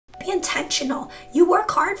intentional. You work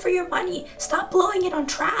hard for your money. Stop blowing it on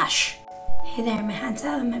trash. Hey there, my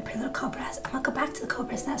handsome and pretty little Cobras, and welcome back to the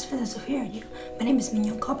Cobra's nest for those of you who are new. My name is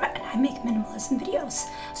Mignon Cobra and I make minimalism videos.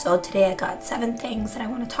 So today I got 7 things that I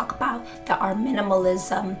want to talk about that are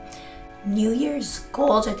minimalism New Year's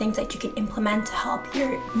goals or things that you can implement to help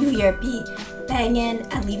your new year be banging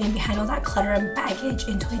and leaving behind all that clutter and baggage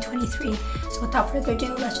in 2023. So without further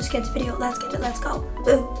ado, let's just get into the video. Let's get it. Let's go.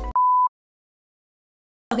 Boo.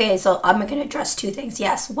 Okay, so I'm gonna address 2 things.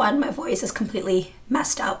 Yes, one, my voice is completely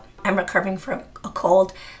messed up. I'm recovering from a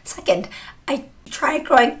cold. Second, I tried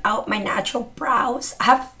growing out my natural brows. I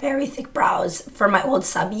have very thick brows for my old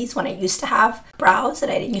subbies when I used to have brows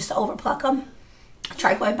and I didn't used to overpluck them. I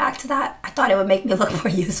tried going back to that. I thought it would make me look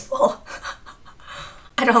more youthful.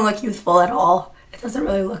 I don't look youthful at all. It doesn't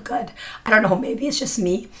really look good. I don't know, maybe it's just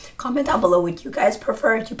me. Comment down below what you guys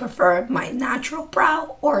prefer. Do you prefer my natural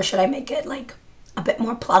brow or should I make it like a bit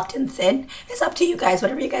more plucked and thin? It's up to you guys,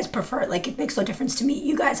 whatever you guys prefer. Like, it makes no difference to me.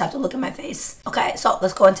 You guys have to look at my face. Okay, so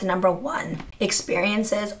let's go into number 1.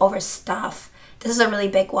 Experiences over stuff. This is a really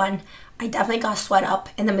big one. I definitely got swept up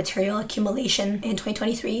in the material accumulation in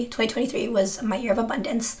 2023. 2023 was my year of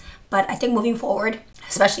abundance, but I think moving forward,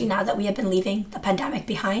 especially now that we have been leaving the pandemic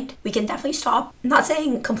behind, we can definitely stop. I'm not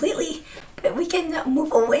saying completely, but we can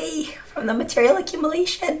move away from the material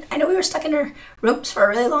accumulation. I know we were stuck in our rooms for a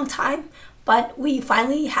really long time, but we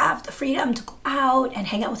finally have the freedom to go out and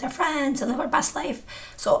hang out with our friends and live our best life.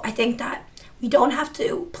 So I think that we don't have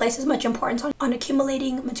to place as much importance on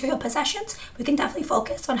accumulating material possessions. We can definitely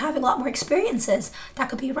focus on having a lot more experiences. That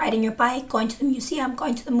could be riding your bike, going to the museum,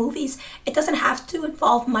 going to the movies. It doesn't have to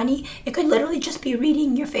involve money. It could literally just be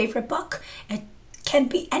reading your favorite book. It can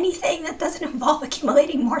be anything that doesn't involve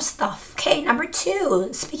accumulating more stuff. Okay, number 2,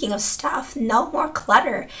 speaking of stuff, no more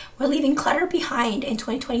clutter. We're leaving clutter behind in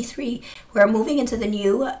 2023. We're moving into the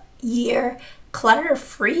new year clutter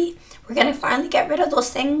free. We're gonna finally get rid of those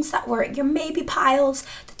things that were your maybe piles,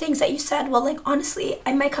 the things that you said, well, like, honestly,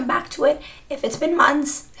 I might come back to it. If it's been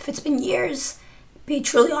months, if it's been years, be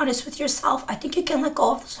truly honest with yourself. I think you can let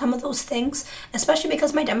go of some of those things, especially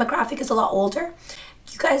because my demographic is a lot older.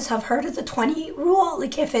 You guys have heard of the 20 rule.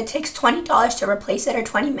 Like, if it takes $20 to replace it or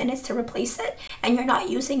 20 minutes to replace it and you're not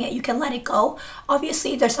using it, you can let it go.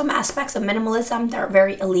 Obviously, there's some aspects of minimalism that are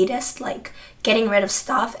very elitist, like getting rid of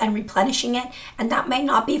stuff and replenishing it, and that might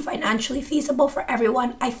not be financially feasible for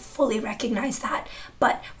everyone. I fully recognize that,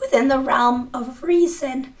 but within the realm of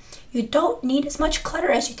reason, you don't need as much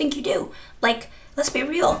clutter as you think you do. Like, let's be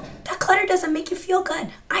real, that clutter doesn't make you feel good.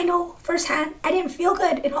 I know firsthand, I didn't feel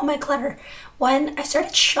good in all my clutter. When I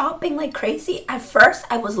started shopping like crazy, at first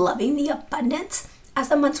I was loving the abundance. As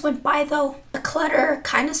the months went by though, the clutter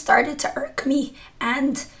kind of started to irk me,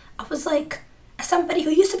 and I was like, as somebody who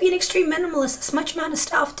used to be an extreme minimalist, this much amount of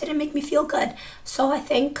stuff didn't make me feel good. So I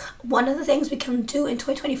think one of the things we can do in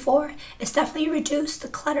 2024 is definitely reduce the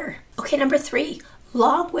clutter. Okay, number 3.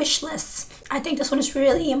 Long wish lists. I think this one is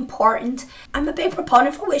really important. I'm a big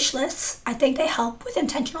proponent for wish lists. I think they help with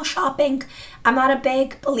intentional shopping. I'm not a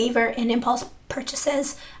big believer in impulse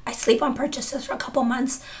purchases. I sleep on purchases for a couple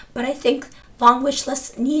months, but I think long wish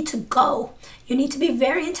lists need to go. You need to be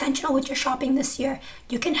very intentional with your shopping this year.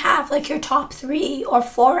 You can have like your top 3 or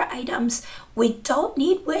 4 items. We don't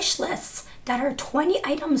need wish lists that are 20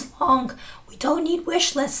 items long. We don't need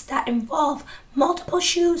wish lists that involve multiple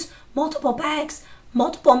shoes, multiple bags,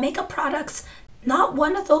 multiple makeup products. Not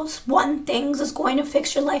one of those one things is going to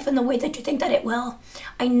fix your life in the way that you think that it will.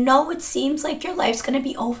 I know it seems like your life's going to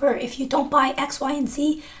be over if you don't buy X, Y, and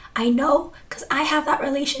Z. I know, because I have that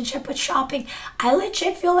relationship with shopping. I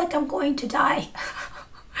legit feel like I'm going to die.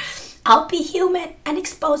 I'll be human and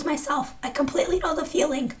expose myself. I completely know the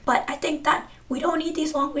feeling, but I think that we don't need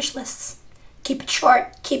these long wish lists. Keep it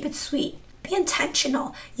short, keep it sweet. Be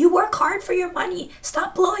intentional. You work hard for your money.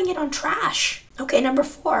 Stop blowing it on trash. Okay, number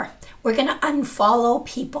 4, we're gonna unfollow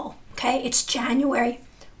people. Okay, it's January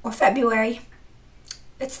or February.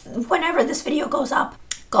 It's whenever this video goes up.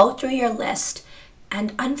 Go through your list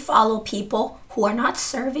and unfollow people who are not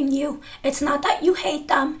serving you. It's not that you hate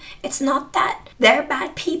them. It's not that they're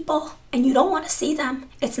bad people and you don't want to see them.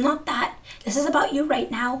 It's not that. This is about you right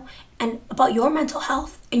now and about your mental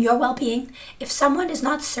health and your well-being. If someone is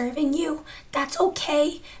not serving you, that's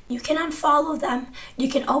okay. You can unfollow them. You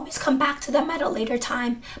can always come back to them at a later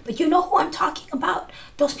time. But you know who I'm talking about.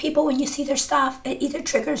 Those people, when you see their stuff, it either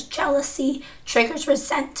triggers jealousy, triggers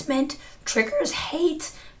resentment, triggers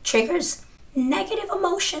hate, triggers negative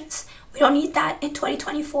emotions. We don't need that in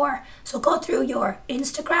 2024. So go through your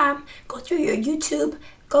Instagram, go through your YouTube,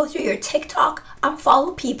 go through your TikTok,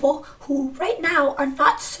 unfollow people who right now are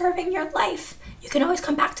not serving your life. you can always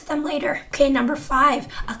come back to them later. Okay, number 5,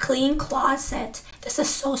 a clean closet. This is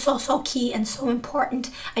so key and so important.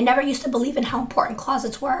 I never used to believe in how important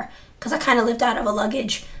closets were because I kind of lived out of a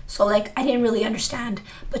luggage. So like, I didn't really understand.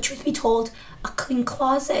 But truth be told, a clean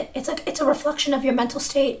closet, it's a reflection of your mental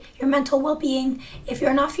state, your mental well-being. If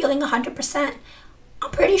you're not feeling 100%,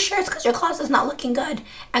 I'm pretty sure it's because your closet's not looking good.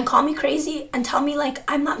 And call me crazy and tell me like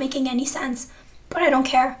I'm not making any sense, but I don't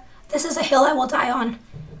care. This is a hill I will die on.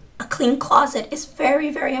 A clean closet is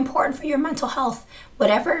very important for your mental health.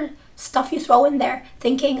 Whatever stuff you throw in there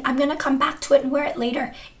thinking I'm gonna come back to it and wear it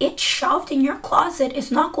later, it's shoved in your closet,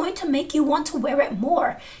 is not going to make you want to wear it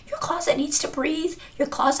more. Your closet needs to breathe. Your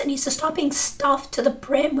closet needs to stop being stuffed to the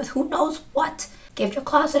brim with who knows what. Give your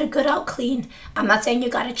closet a good out clean. I'm not saying you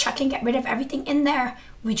gotta chuck and get rid of everything in there.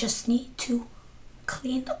 We just need to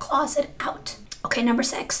clean the closet out. Okay, number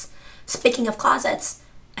 6, speaking of closets,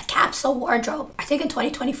 a capsule wardrobe. I think in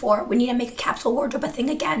 2024, we need to make a capsule wardrobe a thing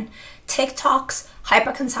again. TikTok's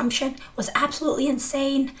hyperconsumption was absolutely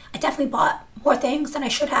insane. I definitely bought more things than I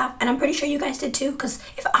should have, and I'm pretty sure you guys did too, because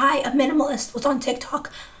if I, a minimalist, was on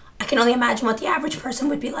TikTok, I can only imagine what the average person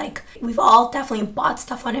would be like. We've all definitely bought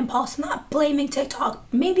stuff on impulse. I'm not blaming TikTok.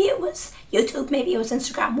 Maybe it was YouTube, maybe it was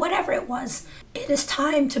Instagram, whatever it was. It is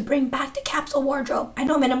time to bring back the capsule wardrobe. I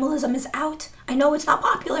know minimalism is out. I know it's not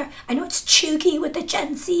popular. I know it's chuggy with the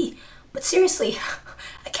Gen Z. But seriously,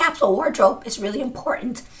 a capsule wardrobe is really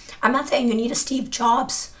important. I'm not saying you need a Steve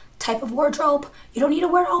Jobs type of wardrobe. You don't need to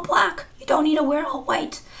wear all black. You don't need to wear all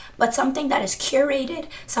white. But something that is curated,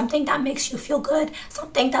 something that makes you feel good,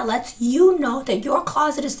 something that lets you know that your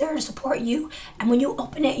closet is there to support you. And when you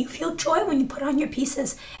open it, you feel joy when you put on your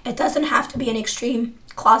pieces. It doesn't have to be an extreme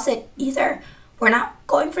closet either. We're not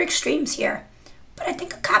going for extremes here. But I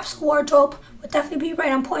think a capsule wardrobe would definitely be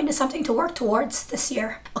right on point as something to work towards this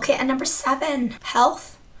year. Okay, and number 7,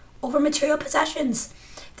 health over material possessions.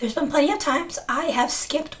 There's been plenty of times I have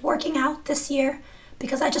skipped working out this year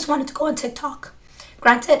because I just wanted to go on TikTok.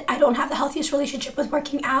 Granted, I don't have the healthiest relationship with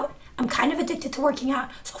working out. I'm kind of addicted to working out.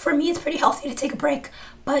 So for me, it's pretty healthy to take a break.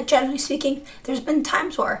 But generally speaking, there's been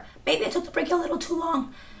times where maybe I took the break a little too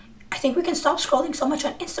long. I think we can stop scrolling so much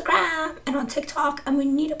on Instagram and on TikTok, and we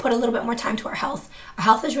need to put a little bit more time to our health. Our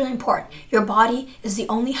health is really important. Your body is the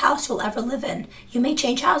only house you'll ever live in. You may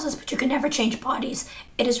change houses, but you can never change bodies.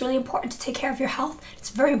 It is really important to take care of your health.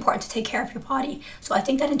 It's very important to take care of your body. So I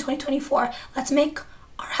think that in 2024, let's make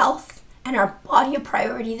our health and our body a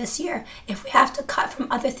priority this year. If we have to cut from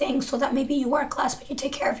other things so that maybe you work less but you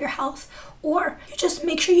take care of your health, or you just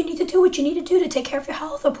make sure you need to do what you need to do to take care of your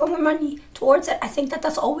health or put more money towards it, I think that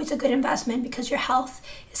that's always a good investment because your health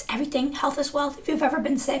is everything. Health is wealth. If you've ever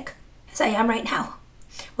been sick, as I am right now,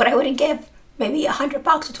 what I wouldn't give maybe $100 or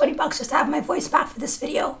 $20 just to have my voice back for this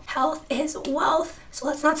video. Health is wealth, so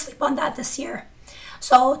let's not sleep on that this year.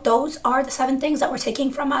 So those are the 7 things that we're taking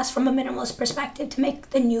from us from a minimalist perspective to make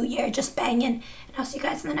the new year just banging. And I'll see you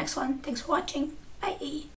guys in the next one. Thanks for watching.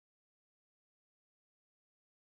 Bye.